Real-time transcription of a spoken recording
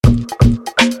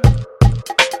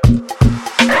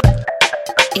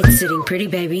It's Sitting Pretty,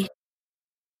 baby.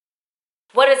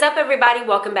 What is up, everybody?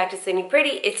 Welcome back to Sitting Pretty.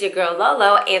 It's your girl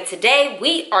Lolo, and today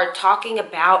we are talking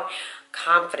about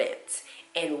confidence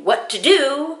and what to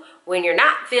do when you're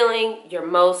not feeling your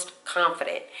most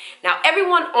confident. Now,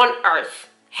 everyone on earth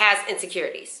has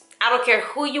insecurities. I don't care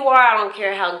who you are. I don't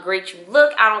care how great you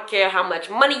look. I don't care how much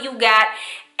money you got.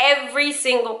 Every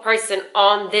single person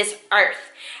on this earth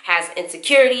has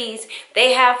insecurities.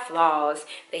 They have flaws.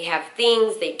 They have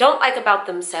things they don't like about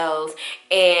themselves,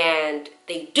 and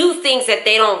they do things that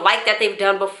they don't like that they've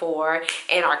done before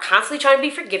and are constantly trying to be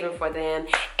forgiven for them,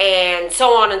 and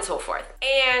so on and so forth.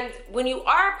 And when you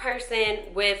are a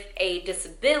person with a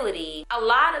disability, a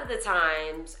lot of the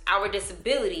times our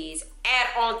disabilities add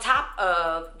on top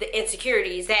of the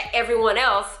insecurities that everyone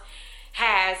else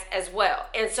has as well.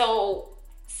 And so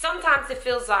sometimes it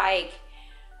feels like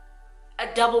a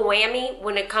double whammy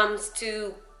when it comes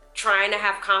to trying to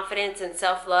have confidence and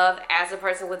self-love as a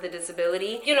person with a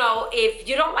disability. You know, if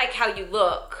you don't like how you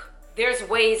look, there's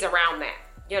ways around that.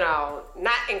 You know,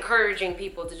 not encouraging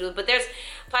people to do it, but there's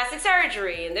plastic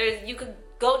surgery, and you could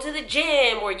go to the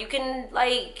gym, or you can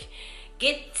like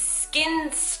get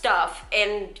skin stuff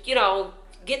and, you know,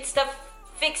 get stuff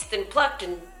fixed and plucked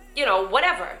and, you know,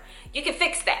 whatever. You can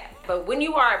fix that. But when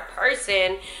you are a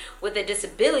person with a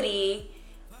disability,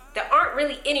 there aren't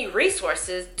really any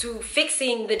resources to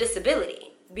fixing the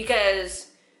disability because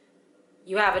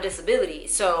you have a disability.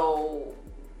 So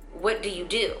what do you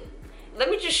do? Let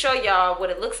me just show y'all what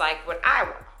it looks like when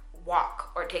I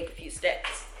walk or take a few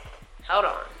steps. Hold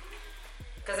on.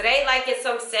 Because it ain't like it's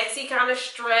some sexy kind of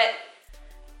strut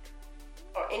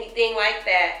or anything like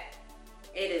that.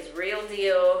 It is real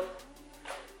deal.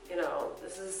 You know,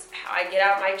 this is how I get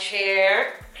out my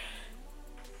chair.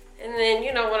 And then,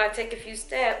 you know, when I take a few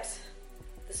steps,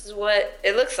 this is what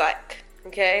it looks like.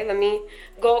 Okay, let me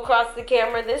go across the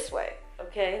camera this way.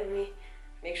 Okay, let me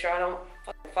make sure I don't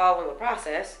fall in the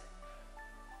process.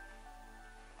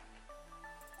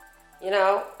 You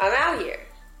know, I'm out here.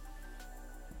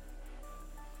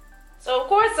 So, of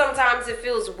course, sometimes it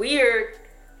feels weird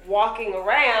walking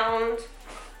around.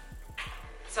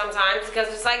 Sometimes, because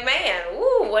it's like, man,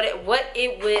 ooh, what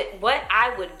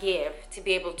I would give to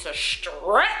be able to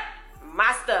strut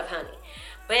my stuff, honey.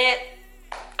 But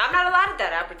I'm not allowed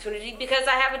that opportunity because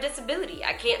I have a disability.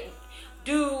 I can't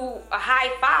do a high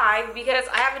five because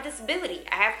I have a disability.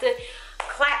 I have to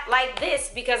clap like this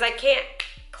because I can't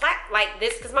clap like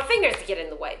this because my fingers get in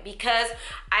the way because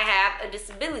I have a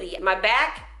disability. My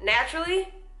back, naturally,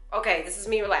 okay, this is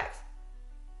me relaxed.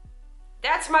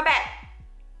 That's my back,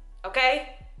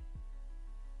 okay?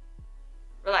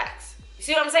 Relax. You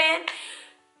see what I'm saying?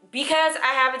 Because I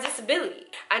have a disability.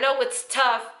 I know it's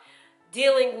tough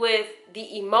dealing with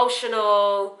the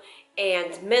emotional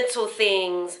and mental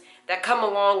things that come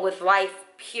along with life,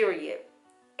 period.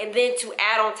 And then to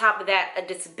add on top of that a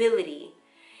disability.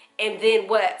 And then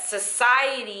what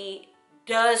society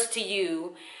does to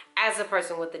you as a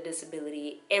person with a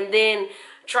disability. And then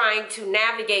trying to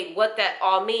navigate what that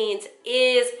all means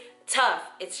is tough.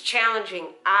 It's challenging.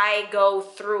 I go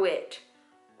through it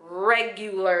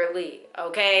regularly,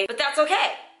 okay? But that's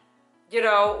okay. You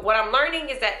know, what I'm learning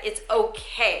is that it's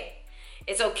okay.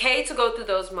 It's okay to go through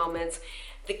those moments.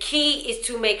 The key is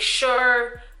to make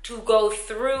sure to go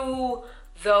through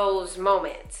those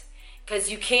moments because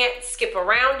you can't skip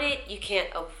around it. You can't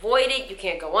avoid it. You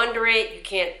can't go under it. You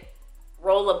can't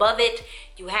roll above it.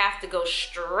 You have to go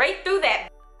straight through that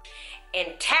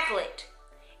and tackle it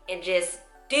and just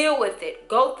deal with it.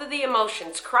 Go through the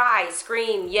emotions, cry,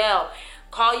 scream, yell.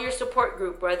 Call your support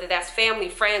group, whether that's family,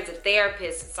 friends, a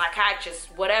therapist, psychiatrist,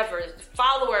 whatever,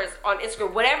 followers on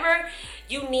Instagram, whatever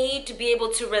you need to be able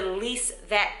to release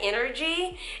that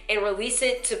energy and release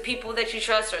it to people that you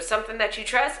trust or something that you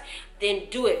trust, then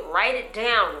do it. Write it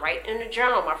down, write in a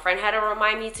journal. My friend had to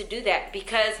remind me to do that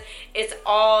because it's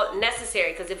all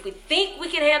necessary. Because if we think we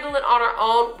can handle it on our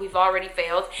own, we've already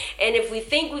failed. And if we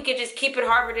think we could just keep it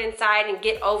harbored inside and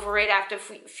get over it after a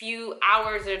few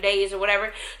hours or days or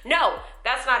whatever, no,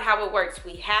 that's not how it works.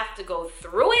 We have to go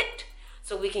through it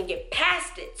so we can get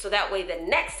past it. So that way the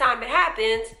next time it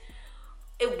happens,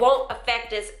 it won't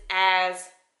affect us as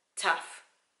tough,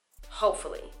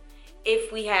 hopefully,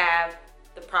 if we have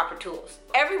the proper tools.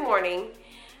 Every morning,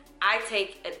 I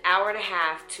take an hour and a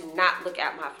half to not look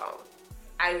at my phone.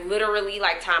 I literally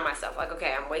time myself.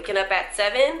 Okay, I'm waking up at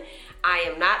 7. I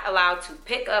am not allowed to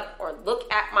pick up or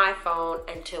look at my phone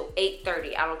until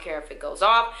 8:30. I don't care if it goes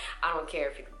off. I don't care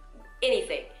if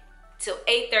anything. till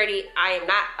 8:30, I am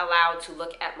not allowed to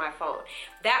look at my phone.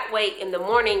 That way, in the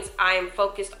mornings, I am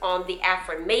focused on the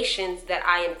affirmations that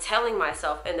I am telling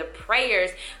myself and the prayers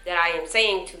that I am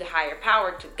saying to the higher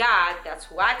power, to God, that's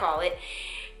who I call it,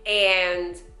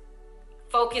 and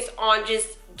focus on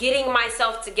just getting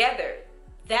myself together.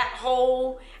 That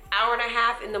whole hour and a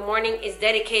half in the morning is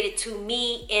dedicated to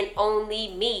me and only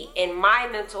me, and my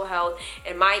mental health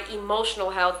and my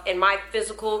emotional health and my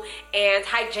physical and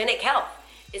hygienic health.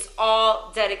 It's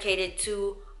all dedicated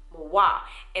to moi,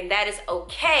 and that is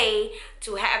okay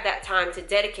to have that time to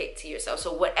dedicate to yourself.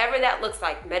 So whatever that looks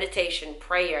like, meditation,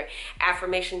 prayer,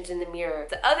 affirmations in the mirror.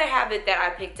 The other habit that I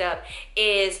picked up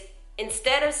is,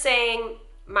 instead of saying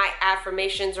my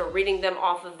affirmations or reading them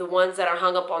off of the ones that are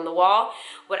hung up on the wall,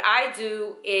 what I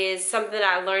do is something that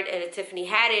I learned in a Tiffany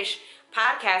Haddish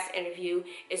podcast interview,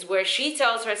 is where she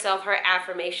tells herself her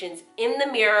affirmations in the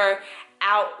mirror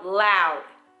out loud.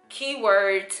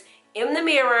 Keywords, in the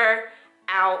mirror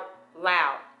out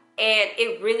loud. And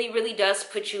it really, really does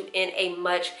put you in a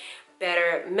much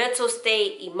better mental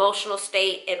state, emotional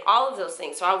state, and all of those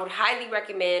things. So I would highly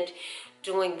recommend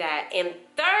doing that. And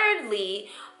thirdly,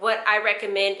 what I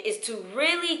recommend is to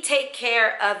really take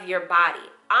care of your body.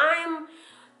 I'm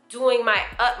doing my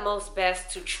utmost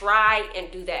best to try and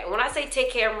do that. And when I say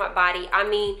take care of my body, I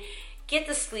mean get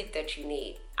the sleep that you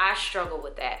need. I struggle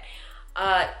with that.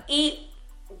 Eat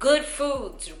good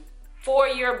foods for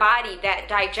your body that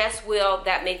digest well,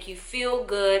 that make you feel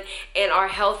good and are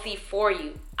healthy for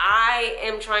you. I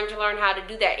am trying to learn how to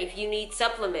do that. If you need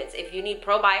supplements, if you need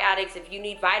probiotics, if you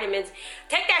need vitamins,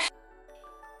 take that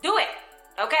do it,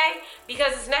 okay?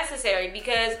 Because it's necessary,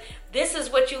 because this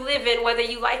is what you live in, whether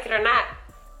you like it or not.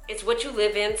 It's what you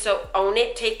live in, so own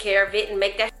it, take care of it, and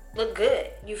make that look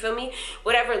good. You feel me?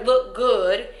 Whatever look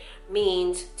good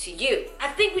means to you. I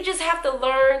think we just have to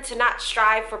learn to not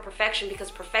strive for perfection,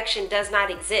 because perfection does not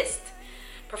exist.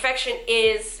 Perfection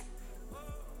is,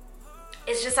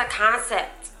 it's just a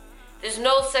concept. There's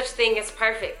no such thing as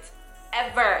perfect,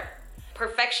 ever.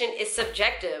 Perfection is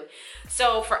subjective.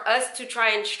 So for us to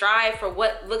try and strive for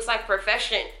what looks like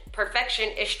perfection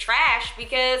is trash,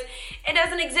 because it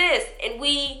doesn't exist. And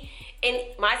we, and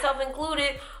myself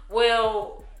included,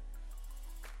 will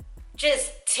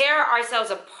just tear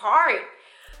ourselves apart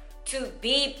to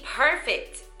be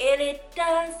perfect, and it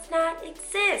does not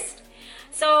exist.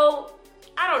 So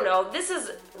I don't know, this is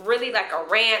really like a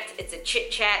rant, it's a chit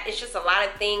chat, it's just a lot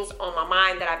of things on my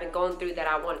mind that I've been going through that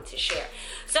I wanted to share.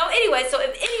 So anyway, so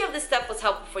if any of this stuff was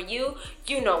helpful for you,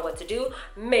 you know what to do.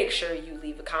 Make sure you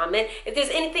leave a comment. If there's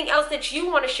anything else that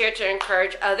you want to share to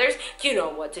encourage others, you know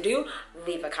what to do.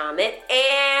 Leave a comment.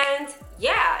 And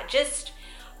yeah, just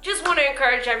want to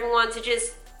encourage everyone to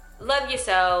just love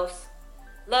yourselves,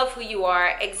 love who you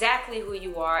are, exactly who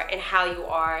you are and how you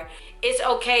are. It's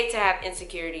okay to have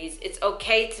insecurities. It's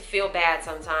okay to feel bad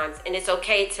sometimes. And it's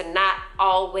okay to not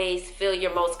always feel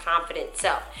your most confident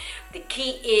self. The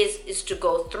key is to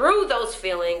go through those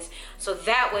feelings, so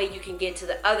that way you can get to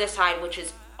the other side, which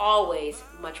is always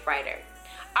much brighter.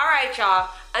 All right, y'all.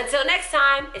 Until next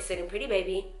time, it's Sitting Pretty,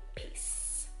 baby. Peace.